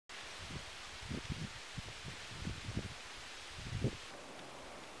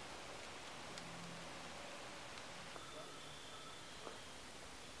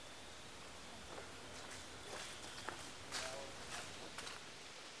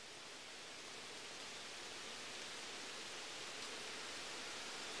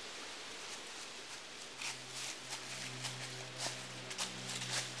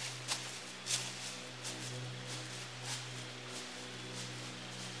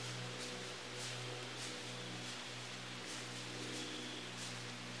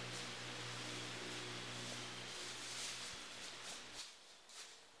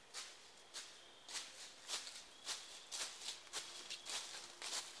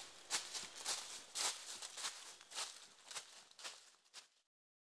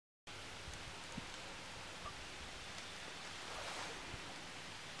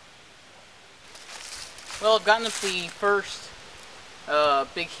Well, I've gotten up the first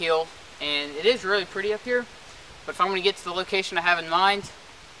big hill, and it is really pretty up here. But if I'm going to get to the location I have in mind,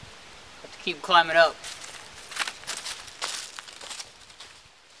 I have to keep climbing up.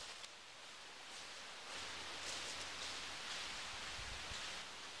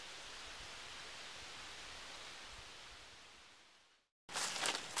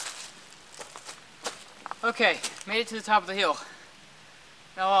 Okay, made it to the top of the hill.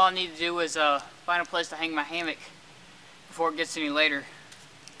 Now all I need to do is find a place to hang my hammock before it gets any later.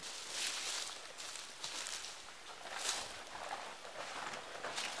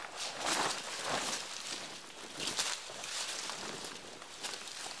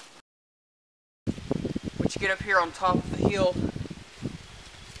 Once you get up here on top of the hill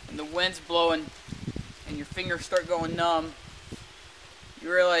and the wind's blowing and your fingers start going numb,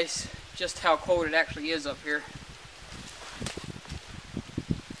 you realize just how cold it actually is up here.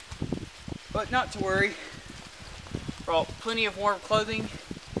 But not to worry, brought plenty of warm clothing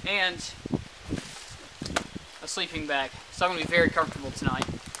and a sleeping bag, so I'm going to be very comfortable tonight.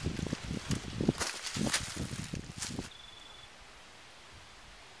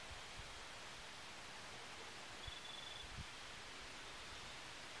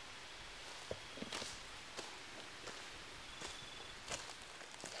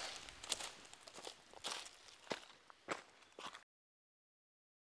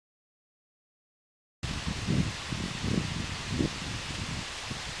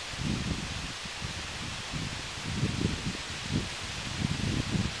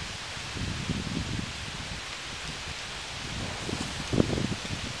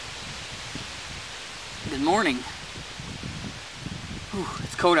 Good morning. Whew,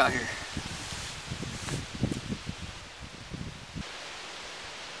 it's cold out here.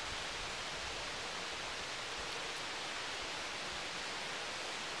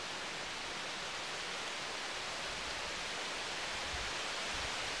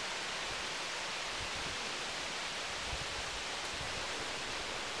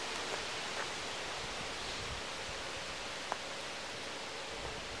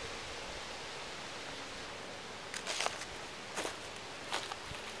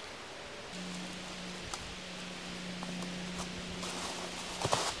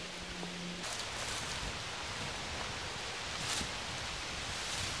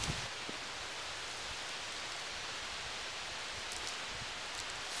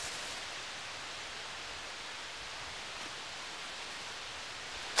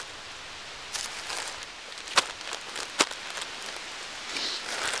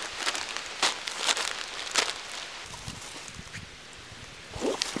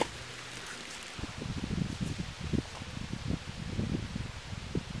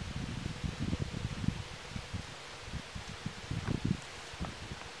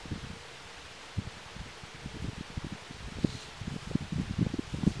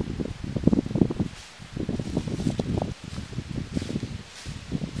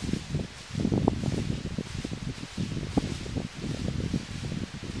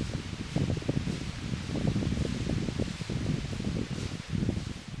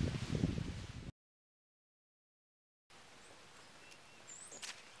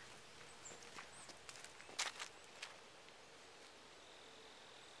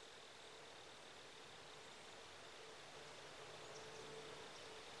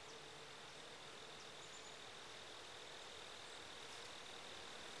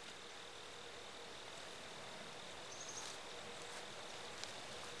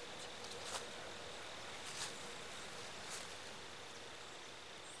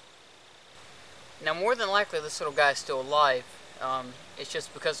 Now, more than likely, this little guy is still alive. It's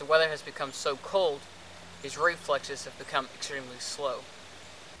just because the weather has become so cold, his reflexes have become extremely slow.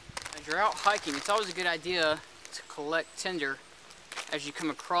 As you're out hiking, it's always a good idea to collect tinder as you come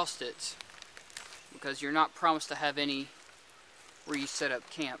across it, because you're not promised to have any where you set up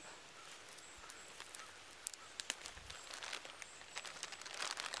camp.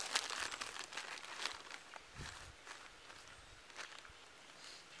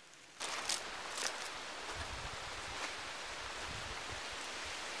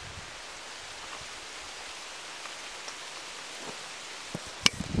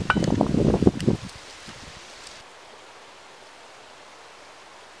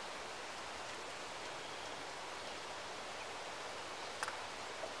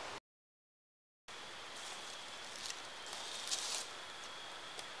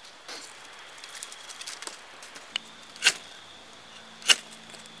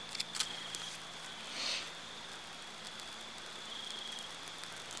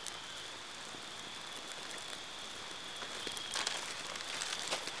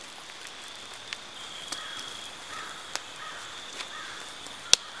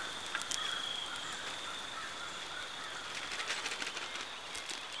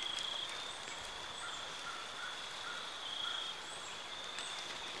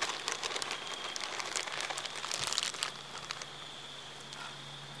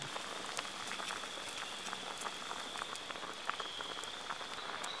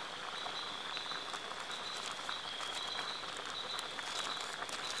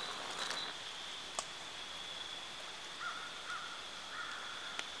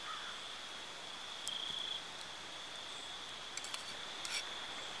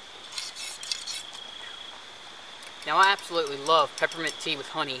 Now I absolutely love peppermint tea with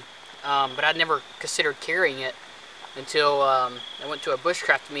honey, but I'd never considered carrying it until I went to a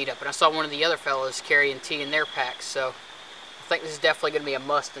bushcraft meetup and I saw one of the other fellows carrying tea in their packs, so I think this is definitely going to be a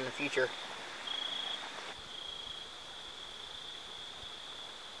must in the future.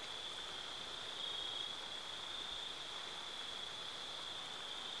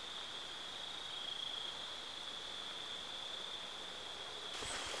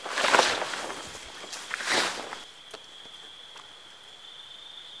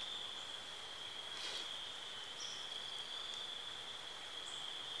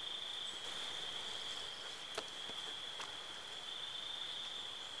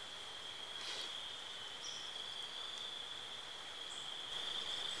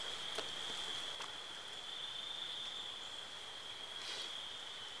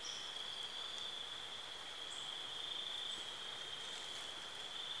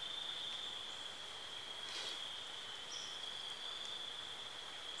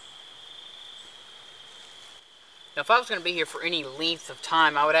 Now, if I was going to be here for any length of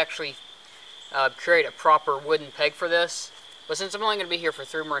time, I would actually create a proper wooden peg for this. But since I'm only going to be here for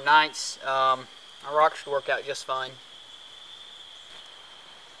 3 more nights, my rock should work out just fine.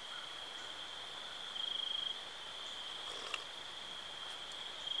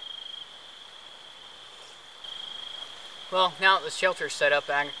 Well, now that the shelter is set up,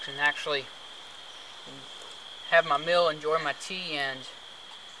 I can actually have my meal, enjoy my tea, and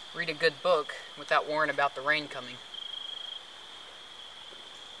read a good book without worrying about the rain coming.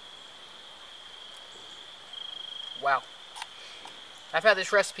 Wow. I've had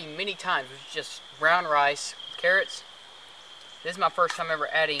this recipe many times. It's just brown rice with carrots. This is my first time ever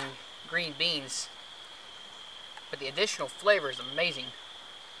adding green beans, but the additional flavor is amazing.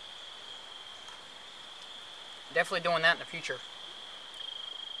 Definitely doing that in the future.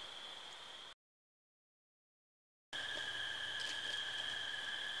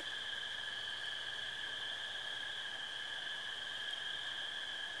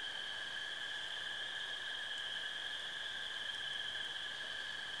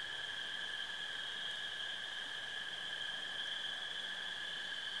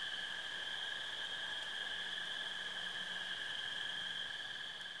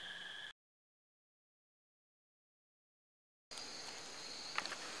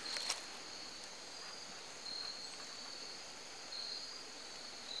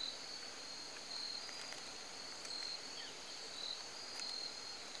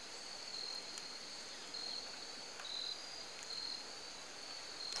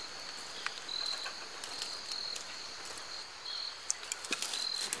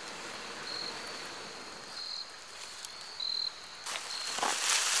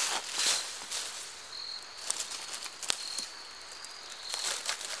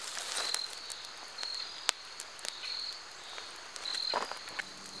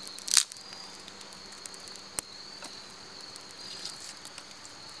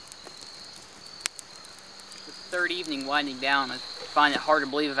 Third evening winding down, I find it hard to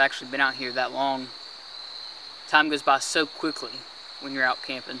believe I've actually been out here that long. Time goes by so quickly when you're out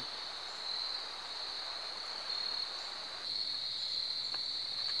camping.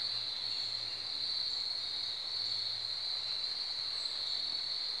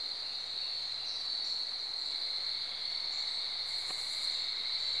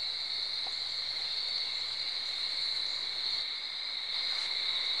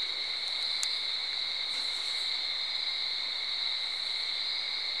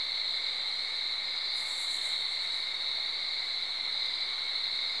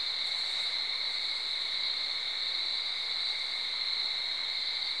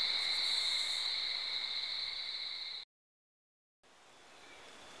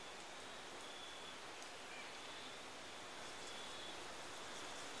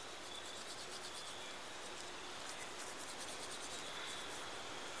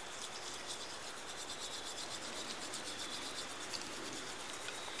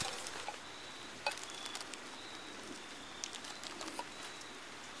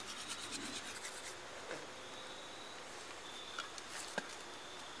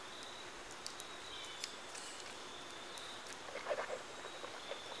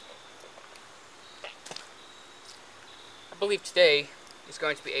 I believe today is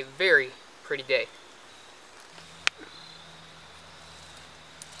going to be a very pretty day.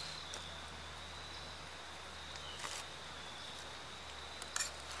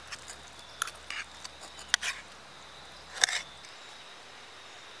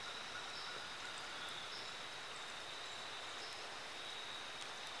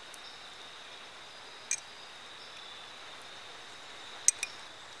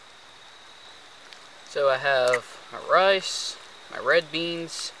 So I have my rice, my red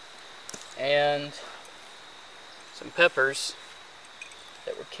beans, and some peppers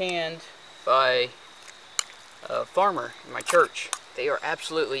that were canned by a farmer in my church. They are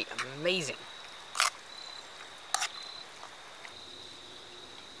absolutely amazing.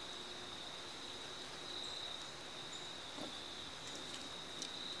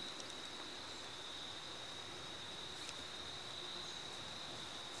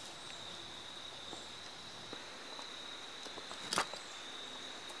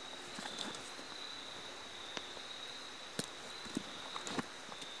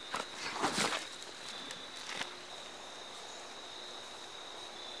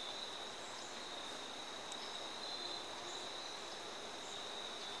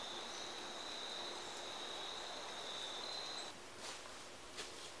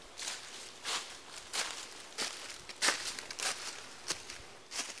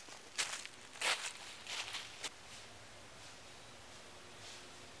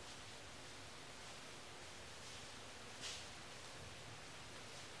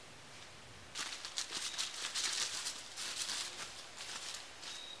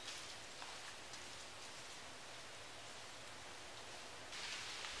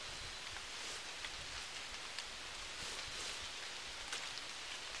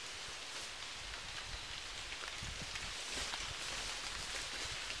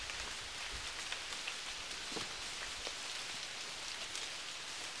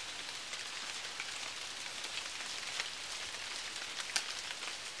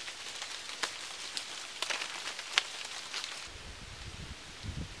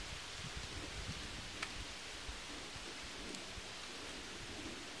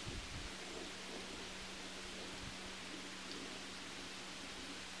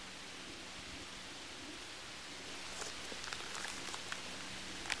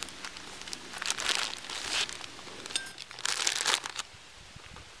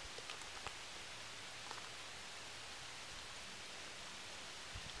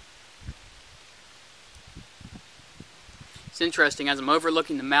 It's interesting, as I'm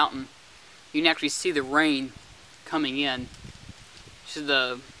overlooking the mountain, you can actually see the rain coming in. So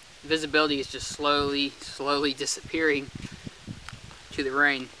the visibility is just slowly disappearing to the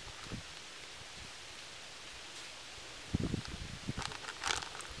rain.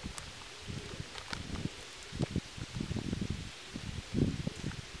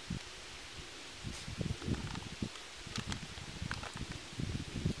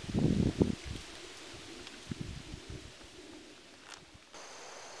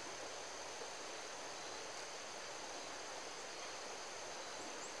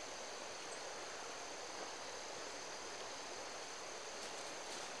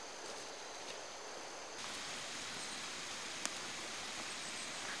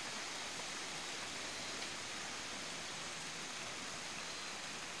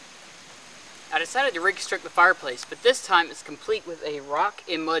 I decided to reconstruct the fireplace, but this time it's complete with a rock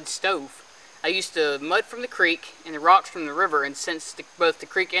and mud stove. I used the mud from the creek and the rocks from the river, and since both the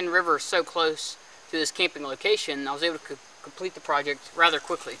creek and river are so close to this camping location, I was able to complete the project rather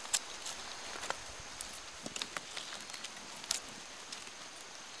quickly.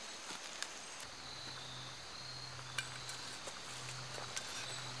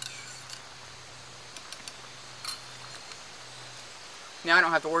 Now I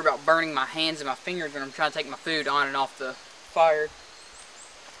don't have to worry about burning my hands and my fingers when I'm trying to take my food on and off the fire.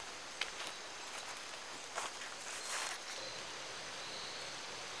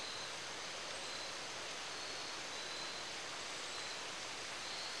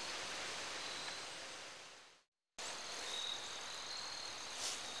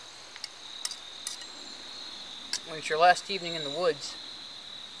 When it's your last evening in the woods,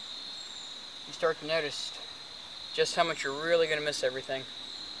 you start to notice just how much you're really going to miss everything.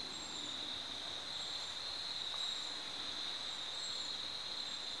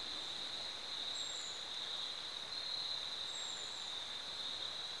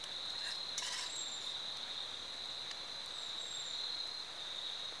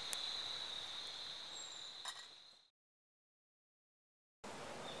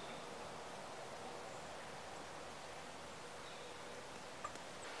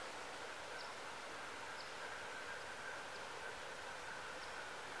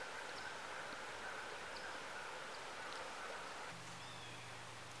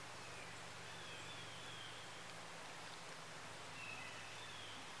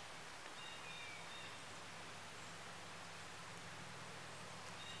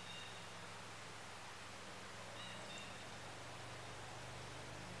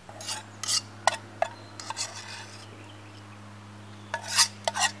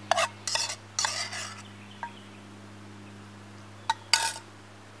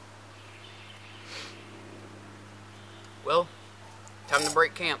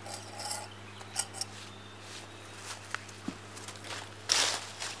 camp.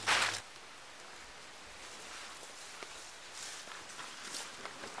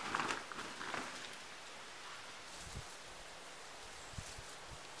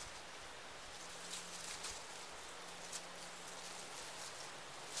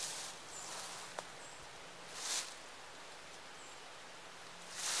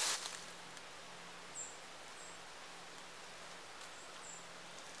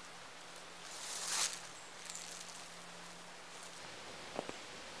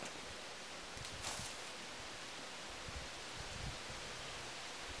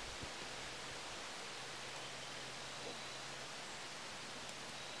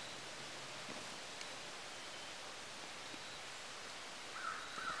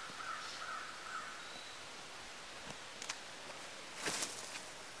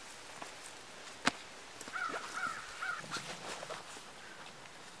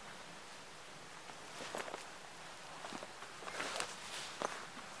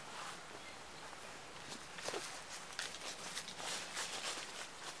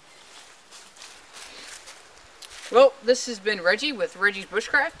 Well, this has been Reggie with Reggie's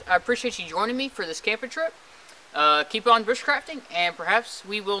Bushcraft. I appreciate you joining me for this camping trip. Keep on bushcrafting, and perhaps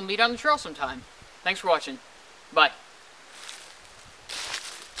we will meet on the trail sometime. Thanks for watching. Bye.